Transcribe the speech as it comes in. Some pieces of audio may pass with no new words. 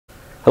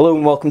Hello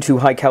and welcome to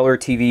High Caliber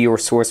TV, your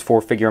source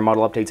for figure and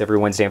model updates every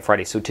Wednesday and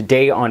Friday. So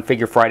today on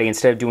Figure Friday,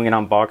 instead of doing an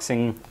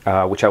unboxing,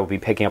 which I will be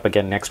picking up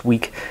again next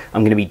week,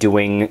 I'm going to be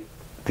doing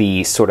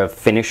the sort of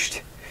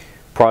finished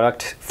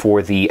product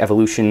for the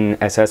Evolution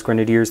SS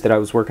Grenadiers that I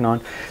was working on.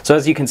 So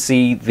as you can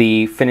see,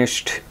 the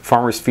finished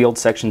Farmer's Field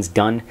section's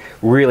done.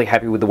 Really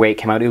happy with the way it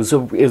came out. It was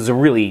a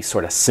really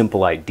sort of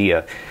simple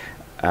idea,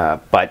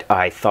 but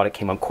I thought it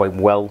came out quite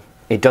well.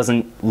 It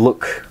doesn't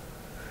look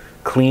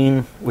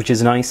clean, which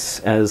is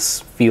nice, as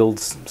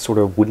Fields sort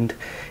of wouldn't,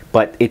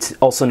 but it's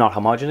also not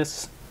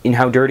homogeneous in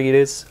how dirty it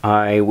is.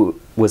 I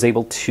was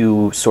able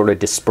to sort of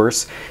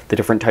disperse the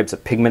different types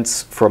of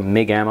pigments from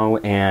MIG ammo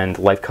and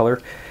life color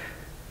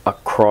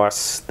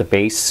across the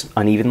base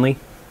unevenly,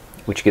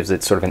 which gives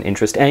it sort of an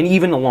interest, and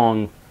even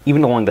along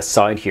the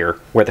side here,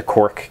 where the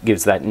cork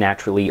gives that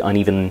naturally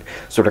uneven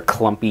sort of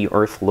clumpy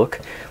earth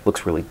look,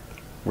 looks really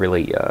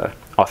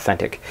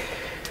authentic.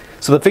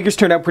 So the figures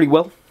turned out pretty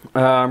well.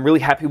 I'm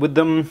really happy with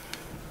them.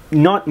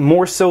 Not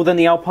more so than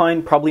the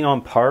Alpine, probably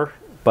on par,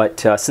 but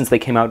since they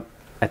came out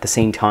at the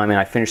same time and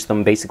I finished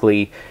them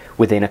basically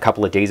within a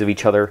couple of days of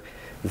each other,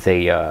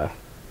 they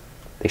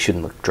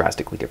shouldn't look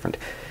drastically different.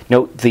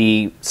 Note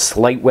the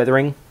slight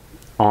weathering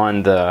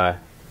on the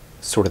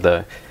sort of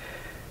the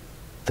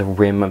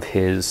rim of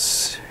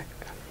his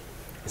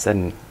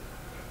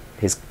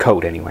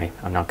coat anyway.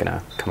 I'm not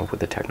gonna come up with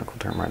the technical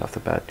term right off the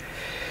bat,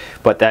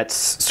 but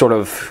that's sort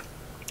of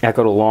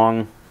echoed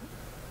along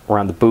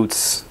around the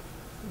boots,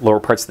 lower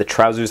parts of the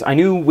trousers. I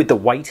knew with the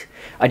white,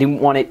 I didn't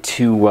want it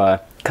to,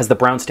 because the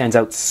brown stands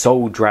out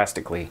so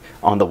drastically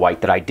on the white,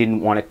 that I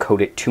didn't want to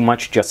coat it too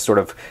much, just sort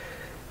of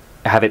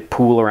have it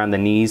pool around the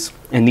knees.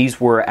 And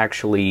these were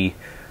actually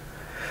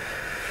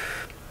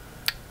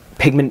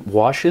pigment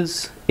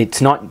washes. It's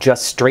not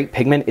just straight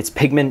pigment, it's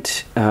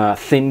pigment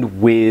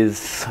thinned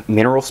with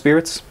mineral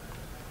spirits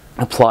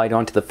applied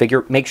onto the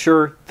figure. Make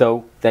sure,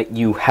 though, that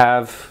you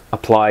have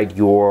applied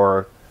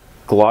your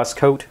gloss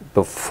coat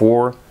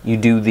before you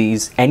do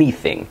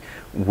anything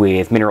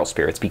with mineral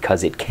spirits,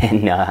 because it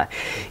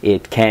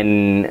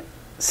can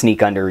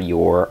sneak under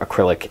your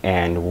acrylic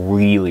and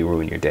really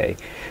ruin your day.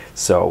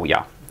 So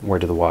yeah,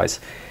 word to the wise.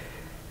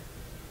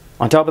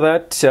 On top of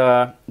that,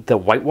 the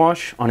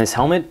whitewash on his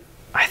helmet,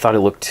 I thought it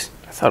looks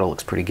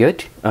pretty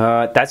good.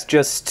 That's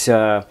just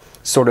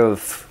sort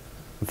of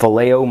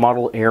Vallejo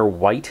Model Air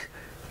white,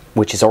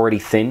 which is already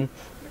thinned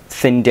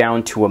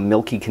down to a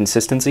milky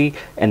consistency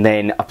and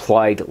then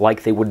applied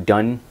like they would have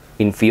done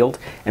in field.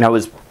 And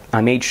I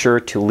made sure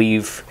to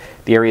leave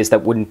the areas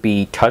that wouldn't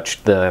be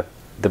touched, the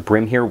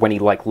brim here, when he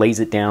like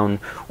lays it down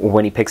or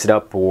when he picks it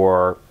up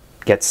or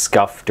gets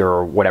scuffed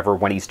or whatever,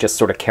 when he's just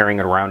sort of carrying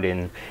it around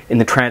in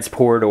the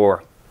transport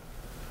or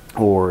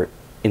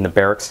in the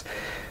barracks.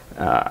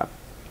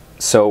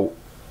 So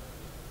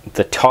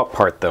the top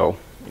part, though,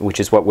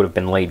 which is what would have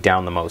been laid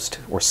down the most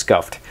or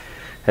scuffed,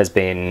 has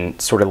been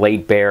sort of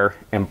laid bare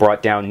and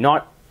brought down,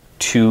 not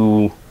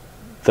to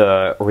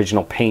the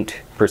original paint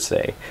per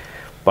se,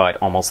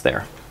 but almost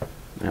there.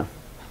 Yeah.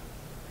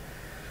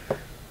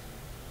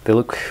 They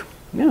look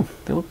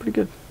pretty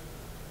good.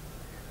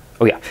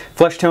 Oh yeah,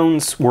 flesh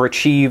tones were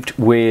achieved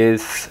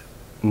with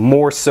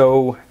more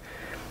so.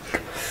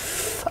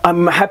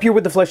 I'm happier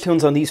with the flesh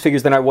tones on these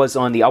figures than I was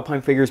on the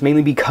Alpine figures,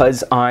 mainly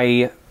because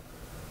I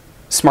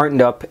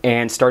smartened up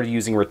and started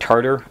using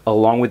retarder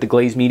along with the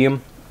glaze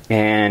medium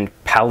and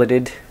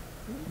paletted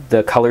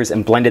the colors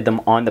and blended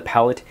them on the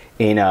palette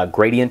in a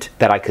gradient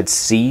that I could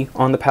see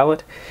on the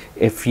palette,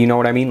 if you know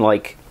what I mean.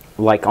 Like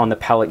on the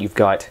palette you've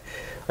got,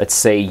 let's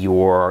say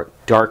your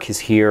dark is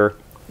here,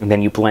 and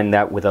then you blend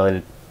that with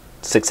a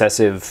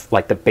successive,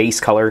 like the base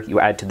color you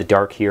add to the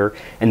dark here,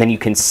 and then you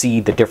can see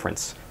the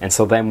difference. And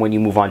so then when you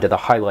move on to the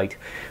highlight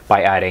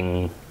by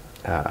adding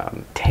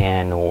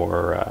tan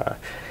or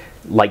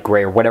light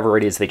gray or whatever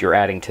it is that you're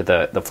adding to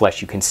the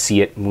flesh, you can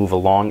see it move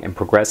along and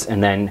progress.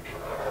 And then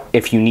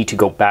if you need to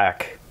go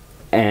back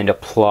and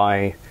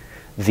apply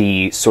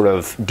the sort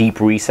of deep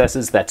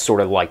recesses, that's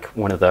sort of like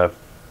one of the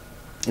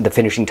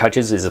finishing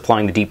touches, is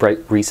applying the deep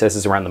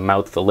recesses around the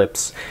mouth, the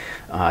lips,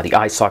 the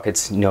eye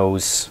sockets,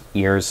 nose,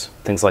 ears,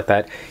 things like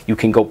that. You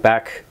can go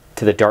back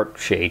to the dark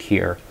shade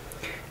here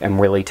and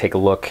really take a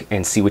look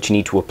and see what you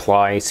need to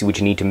apply, see what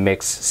you need to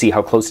mix, see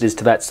how close it is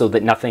to that, so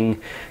that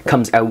nothing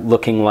comes out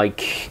looking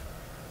like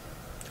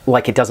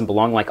it doesn't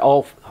belong. Like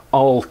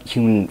all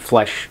human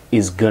flesh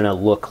is gonna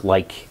look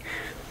like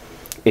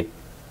it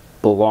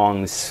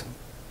belongs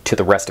to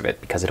the rest of it,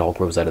 because it all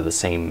grows out of the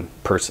same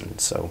person.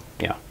 So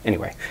yeah,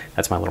 anyway,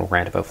 that's my little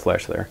rant about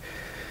flesh there.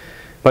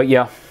 But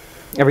yeah,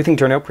 everything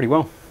turned out pretty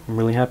well. I'm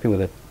really happy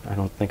with it. I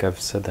don't think I've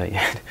said that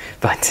yet,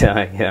 but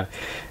yeah,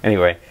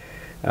 anyway.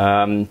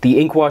 The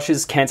ink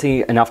washes, can't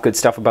say enough good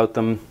stuff about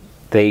them.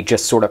 They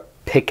just sort of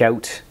pick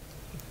out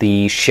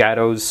the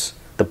shadows,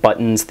 the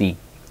buttons, the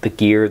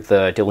gear,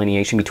 the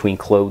delineation between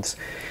clothes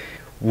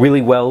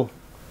really well,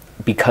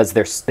 because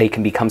they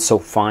can become so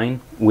fine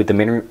with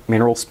the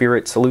mineral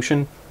spirit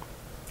solution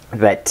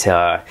that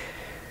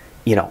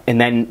you know, and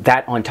then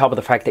that on top of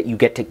the fact that you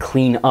get to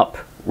clean up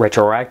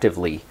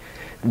retroactively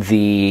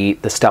the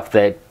stuff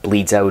that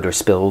bleeds out or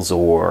spills,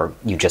 or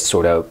you just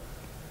sort of,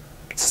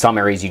 some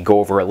areas you go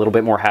over a little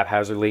bit more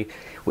haphazardly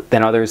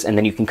than others, and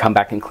then you can come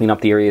back and clean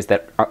up the areas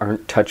that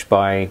aren't touched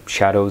by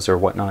shadows or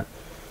whatnot.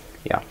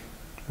 Yeah,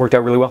 worked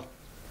out really well.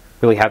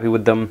 Really happy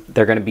with them.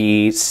 They're going to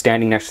be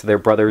standing next to their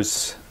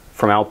brothers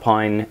from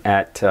Alpine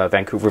at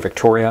Vancouver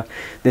Victoria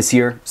this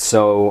year,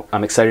 so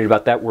I'm excited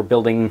about that. We're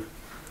building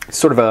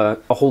sort of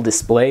a whole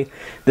display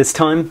this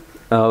time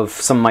of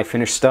some of my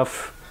finished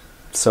stuff,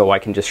 so I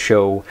can just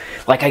show,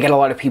 like, I get a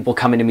lot of people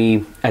coming to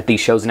me at these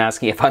shows and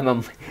asking if I'm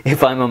a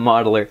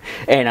modeler,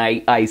 and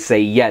I say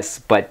yes,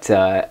 but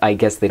I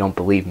guess they don't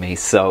believe me.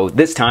 So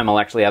this time I'll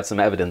actually have some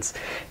evidence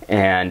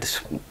and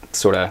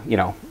sort of, you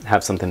know,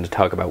 have something to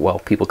talk about while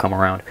people come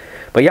around.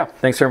 But yeah,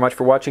 thanks very much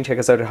for watching. Check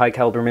us out at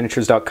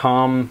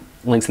highcaliberminiatures.com.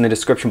 Links in the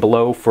description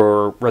below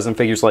for resin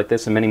figures like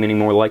this and many, many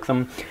more like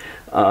them.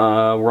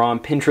 We're on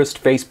Pinterest,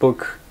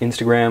 Facebook,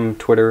 Instagram,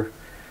 Twitter,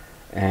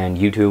 and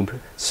YouTube,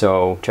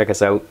 so check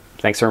us out.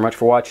 Thanks very much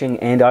for watching,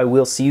 and I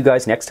will see you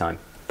guys next time.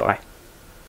 Bye.